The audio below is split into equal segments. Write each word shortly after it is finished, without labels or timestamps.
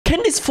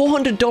can this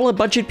 $400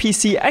 budget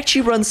PC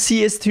actually run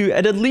CS2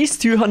 at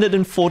least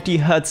 240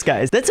 Hz,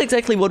 guys? That's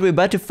exactly what we're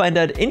about to find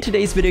out in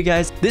today's video,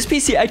 guys. This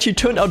PC actually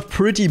turned out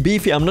pretty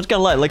beefy, I'm not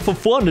gonna lie. Like for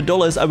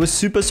 $400, I was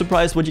super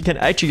surprised what you can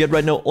actually get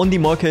right now on the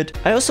market.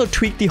 I also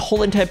tweaked the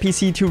whole entire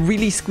PC to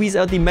really squeeze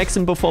out the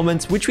maximum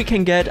performance which we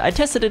can get. I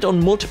tested it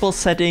on multiple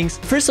settings.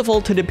 First of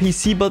all, to the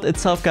PC build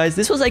itself, guys,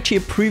 this was actually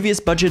a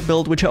previous budget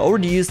build which I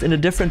already used in a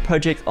different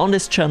project on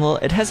this channel.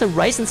 It has a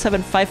Ryzen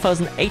 7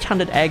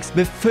 5800X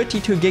with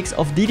 32 gigs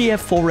of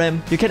DDR4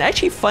 RAM. You can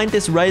actually find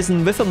this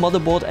Ryzen with a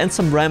motherboard and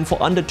some RAM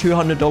for under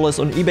 $200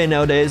 on eBay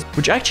nowadays,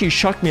 which actually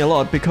shocked me a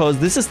lot because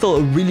this is still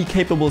a really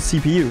capable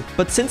CPU.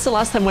 But since the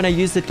last time when I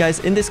used it, guys,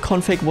 in this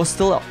config was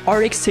still a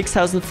RX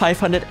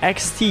 6500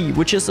 XT,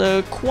 which is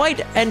a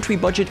quite entry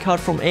budget card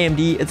from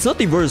AMD. It's not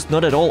the worst,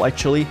 not at all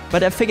actually,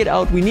 but I figured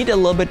out we need a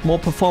little bit more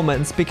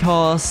performance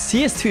because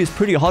CS2 is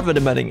pretty hardware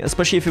demanding,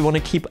 especially if you want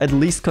to keep at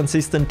least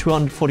consistent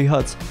 240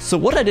 Hz. So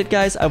what I did,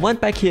 guys, I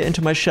went back here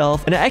into my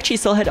shelf and I actually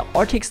still had an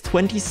RTX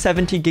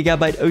 2070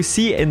 GB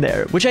OC in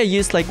there, which I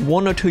used like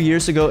 1 or 2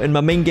 years ago in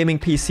my main gaming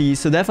PC.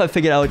 So therefore I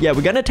figured out, yeah,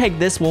 we're gonna take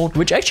this one,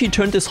 which actually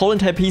turned this whole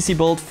entire PC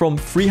build from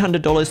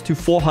 $300 to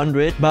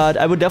 $400, but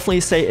I would definitely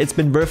say it's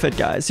been worth it,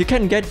 guys. You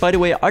can get, by the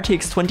way,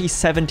 RTX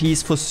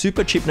 2070s for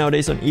super cheap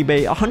nowadays on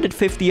eBay,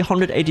 $150,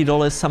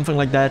 $180, something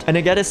like that. And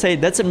I gotta say,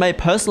 that's in my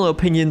personal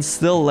opinion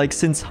still, like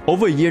since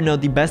over a year now,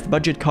 the best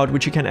budget card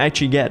which you can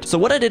actually get. So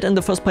what I did in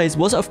the first place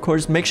was, of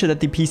course, make sure that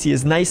the PC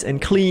is nice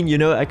and clean. You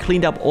know, I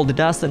cleaned up all the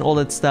dust and all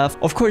that stuff.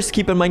 Of course,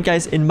 keep in mind,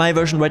 guys, in my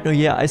version right now,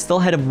 yeah, I still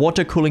had a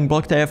water cooling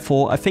block there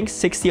for I think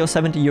 60 or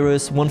 70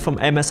 euros, one from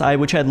MSI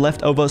which I had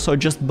left over, so I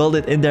just built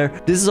it in there.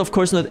 This is of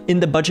course not in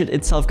the budget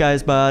itself,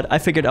 guys, but I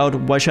figured out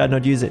why should I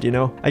not use it, you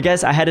know. I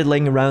guess I had it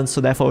laying around,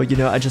 so therefore, you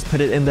know, I just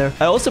put it in there.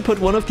 I also put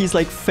one of these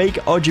like fake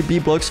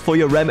RGB blocks for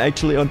your RAM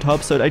actually on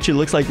top, so it actually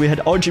looks like we had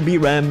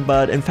RGB RAM,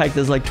 but in fact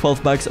there's like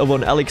 12 bucks over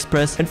on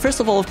AliExpress. And first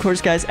of all, of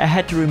course, guys, I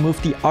had to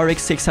remove the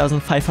RX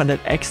 6500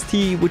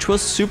 XT, which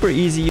was super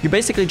easy. You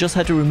basically just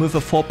had to remove a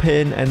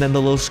 4-pin and then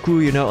the little screw,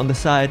 you know, on the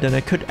side, and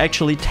I could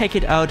actually take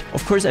it out.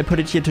 Of course, I put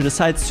it here to the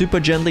side super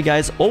gently,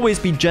 guys. Always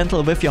be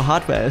gentle with your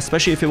hardware,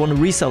 especially if you want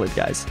to resell it,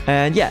 guys.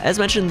 And yeah, as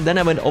mentioned, then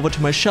I went over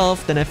to my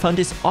shelf. Then I found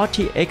this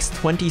RTX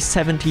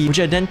 2070, which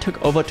I then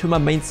took over to my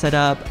main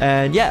setup.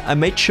 And yeah, I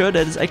made sure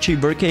that it's actually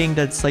working,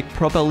 that it's like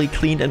properly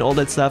cleaned and all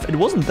that stuff. It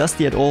wasn't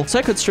dusty at all, so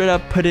I could straight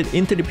up put it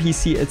into the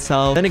PC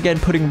itself. Then again,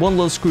 putting one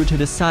little screw to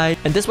the side.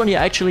 And this one here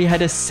actually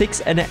had a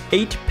 6 and an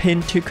 8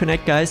 pin to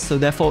connect, guys, so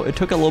therefore it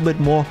took a little bit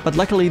more. But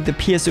luckily the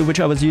PSU which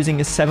I was using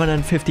is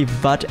 750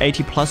 watt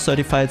 80 plus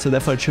certified, so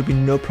therefore it should be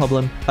no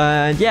problem.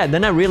 And yeah,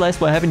 then I realized,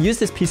 well, I haven't used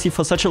this PC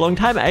for such a long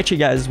time actually,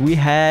 guys, we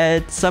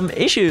had some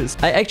issues.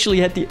 I actually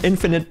had the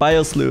infinite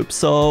BIOS loop.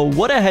 So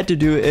what I had to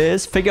do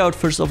is figure out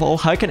first of all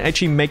how I can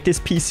actually make this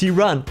PC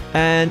run.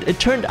 And it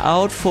turned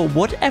out, for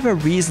whatever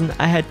reason,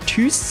 I had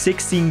two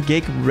 16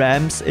 gig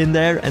RAMs in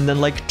there and then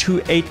like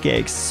two 8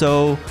 gigs.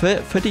 So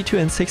 32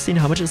 and 16,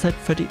 how much is that?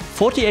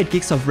 48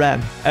 gigs of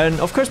RAM. And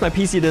of course my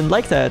PC didn't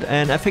like that,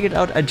 and I figured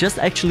out I just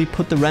actually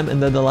put the RAM in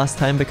there the last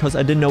time because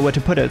I didn't know where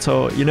to put it.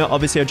 So, you know,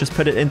 obviously I just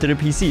put it into the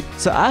PC.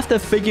 So after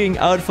figuring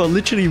out for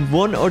literally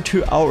 1 or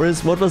 2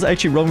 hours what was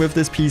actually wrong with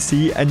this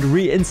PC and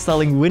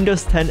reinstalling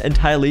Windows 10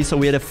 entirely, so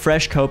we had a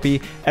fresh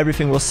copy,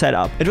 everything was set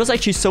up. It was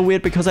actually so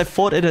weird because I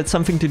thought it had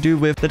something to do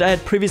with that I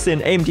had previously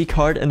an AMD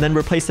card and then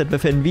replaced it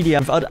with NVIDIA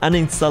without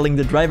uninstalling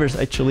the drivers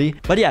actually.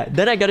 But yeah,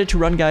 then I got it to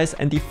run, guys,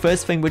 and the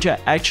first thing which I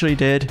actually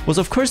did was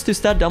of course to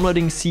start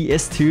downloading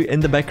CS2 in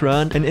the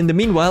background, and in the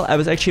meanwhile I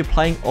was actually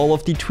applying all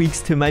of the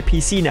tweaks to my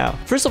PC now.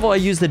 First of all, I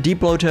used the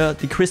debloater,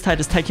 the Chris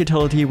Titus Tech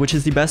Utility, which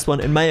is the best one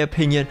in my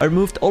opinion. I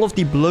removed all of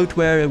the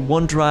bloatware,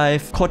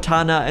 OneDrive,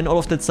 Cortana, and all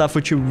of that stuff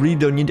which you really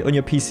don't need on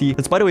your PC.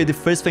 That's, by the way, the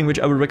first thing which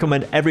I would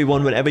recommend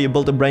everyone whenever you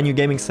build a brand new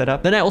gaming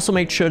setup. Then I also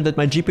made sure that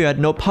my GPU had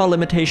no power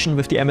limitation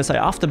with the MSI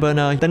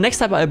Afterburner. The next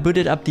time I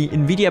booted up the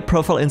NVIDIA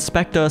Profile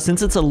Inspector,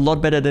 since it's a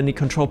lot better than the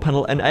control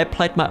panel, and I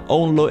applied my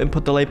own low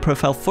input delay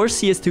profile for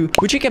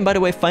CS2, which you can, by the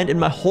way, find in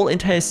my whole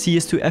entire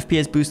CS2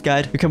 FPS boost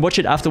guide. You can watch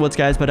it afterwards,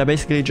 guys, but I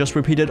basically just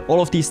repeated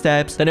all of these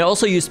steps. Then I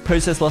also used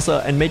process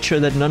losser and made sure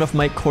that none of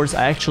my cores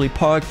are actually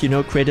parked, you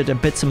know, created a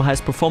bit some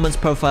highest performance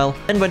profile,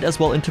 and went as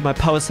well into my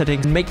power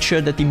settings and make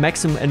sure that the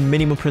maximum and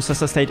minimum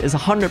processor state is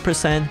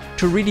 100%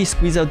 to really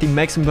squeeze out the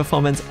maximum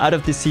performance out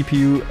of the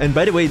CPU. And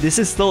by the way, this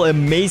is still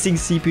amazing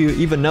CPU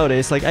even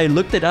nowadays. Like, I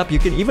looked it up, you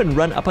can even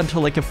run up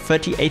until like a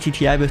 3080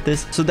 Ti with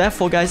this. So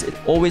therefore, guys, it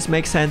always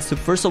makes sense to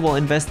first of all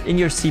invest in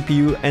your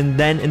CPU and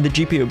then in the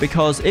GPU,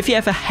 because if you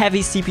have a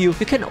heavy CPU,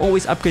 you can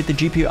always upgrade the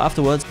GPU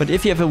afterwards, but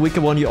if you have a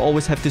weaker one, you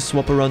always have to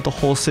swap around the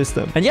whole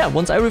system. And yeah,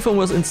 once everything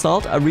was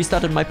installed, I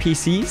restarted my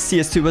PC,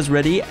 CS2 was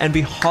ready, and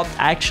we hopped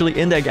actually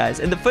in there, guys.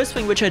 And the first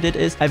thing which I did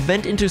is I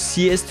went into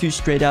CS2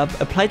 straight up,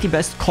 applied the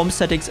best comp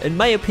settings in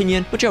my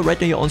opinion, which are right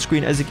now on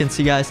screen as you can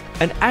see, guys,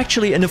 and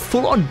actually in a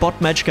full-on bot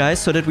match,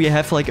 guys, so that we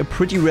have like a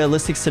pretty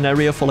realistic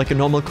scenario for like a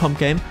normal comp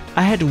game.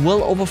 I had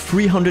well over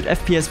 300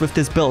 FPS with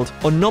this build.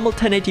 On normal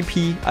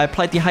 1080p, I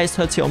applied the highest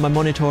hertz here on my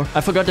monitor.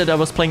 I forgot that I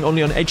was playing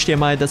only on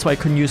HDMI, that's why I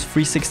couldn't use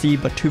 360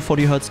 but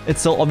 240 hertz. It's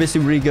still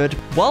obviously really good.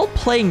 While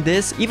playing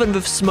this, even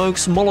with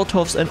smokes,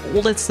 molotovs and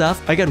all that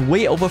stuff, I got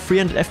way over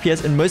 300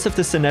 FPS in most of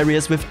the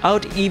scenarios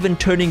without even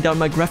turning down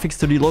my graphics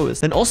to the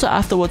lowest. And also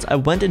afterwards, I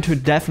went into a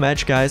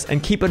deathmatch, guys,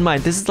 and keep in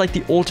mind, this is like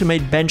the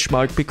ultimate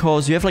benchmark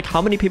because you have like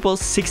how many people?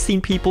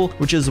 16 people,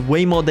 which is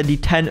way more than the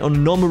 10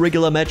 on normal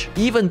regular match.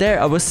 Even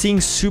there, I was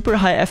seeing super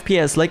high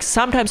FPS, like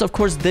sometimes of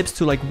course dips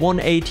to like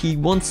 180,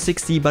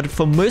 160, but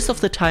for most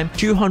of the time,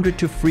 200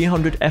 to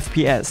 300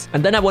 FPS.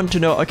 And then I wanted to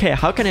know, okay,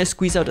 how can I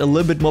squeeze out a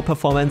little bit more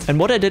performance? And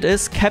what I did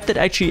is kept it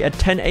actually at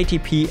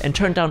 1080p and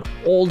turned down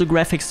all the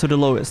graphics to the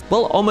lowest.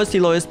 Well, almost the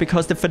lowest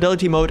because the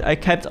fidelity mode I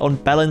kept on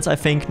balance, I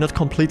think, not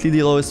completely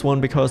the lowest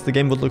one because the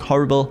game would look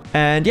horrible.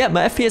 And yeah,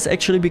 my FPS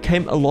actually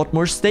became a lot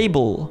more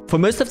stable. For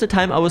most of the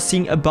time, I was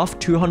seeing above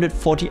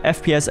 240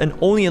 FPS and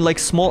only in like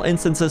small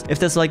instances if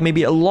there's like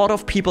maybe a lot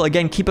of people.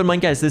 Again, keep in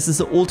mind, guys, this is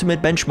the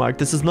ultimate benchmark.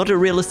 This is not a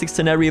realistic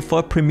scenario for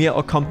a premier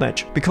or comp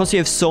match because you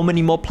have so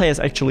many more players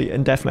actually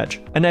in deathmatch.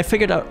 And I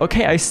figured out,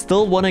 okay, I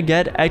still want to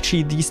get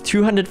actually these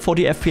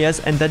 240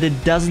 FPS and that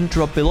it doesn't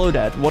drop below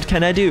that. What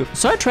can I do?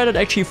 So I tried it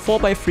actually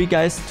 4x3,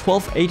 guys,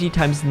 1280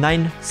 times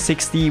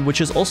 960,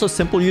 which is also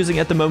simple using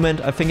at the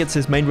moment. I think it's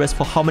his main res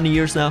for how many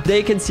years now. There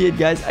you can see it,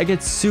 guys. I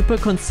get super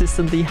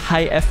consistently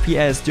high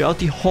FPS throughout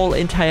the whole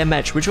entire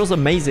match, which was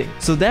amazing.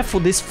 So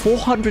therefore, this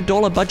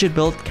 $400 budget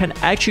build can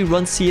actually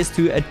run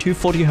CS2 at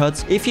 240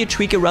 Hz if you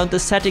tweak around the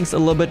settings a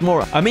little bit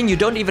more. I mean, you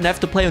don't even have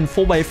to play on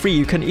 4x3.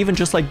 You can even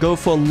just like go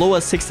for a lower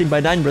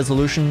 16:9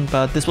 resolution,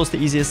 but this was the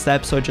easiest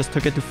step, so I just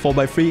took it to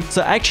 4x3.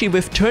 So actually,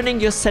 with turning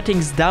your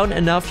settings down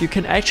enough, you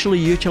can actually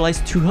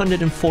utilize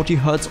 240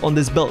 Hz on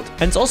this build.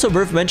 And it's also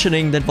worth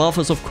mentioning that Valve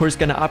is of course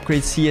gonna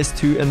upgrade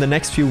CS2 in the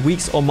next few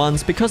weeks or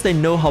months because they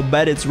know how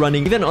bad it's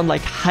running even on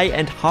like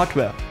high-end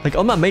hardware. Like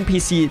on my main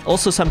PC, it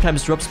also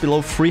sometimes drops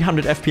below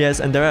 300 FPS,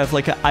 and there I have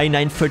like an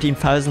i9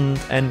 13000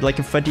 and like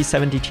a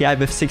 3070 Ti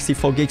with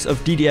 64 gigs of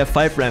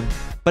DDR5 RAM.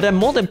 But I'm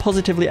more than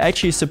positively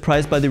actually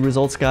surprised by the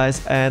results,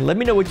 guys, and let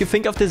me know what you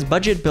think of this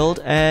budget build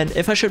and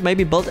if I should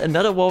maybe build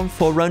another one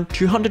for around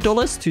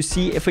 $200 to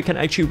see if we can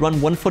actually run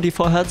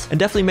 144 Hz. And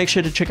definitely make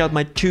sure to check out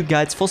my 2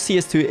 guides for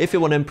CS2 if you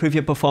want to improve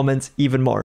your performance even more.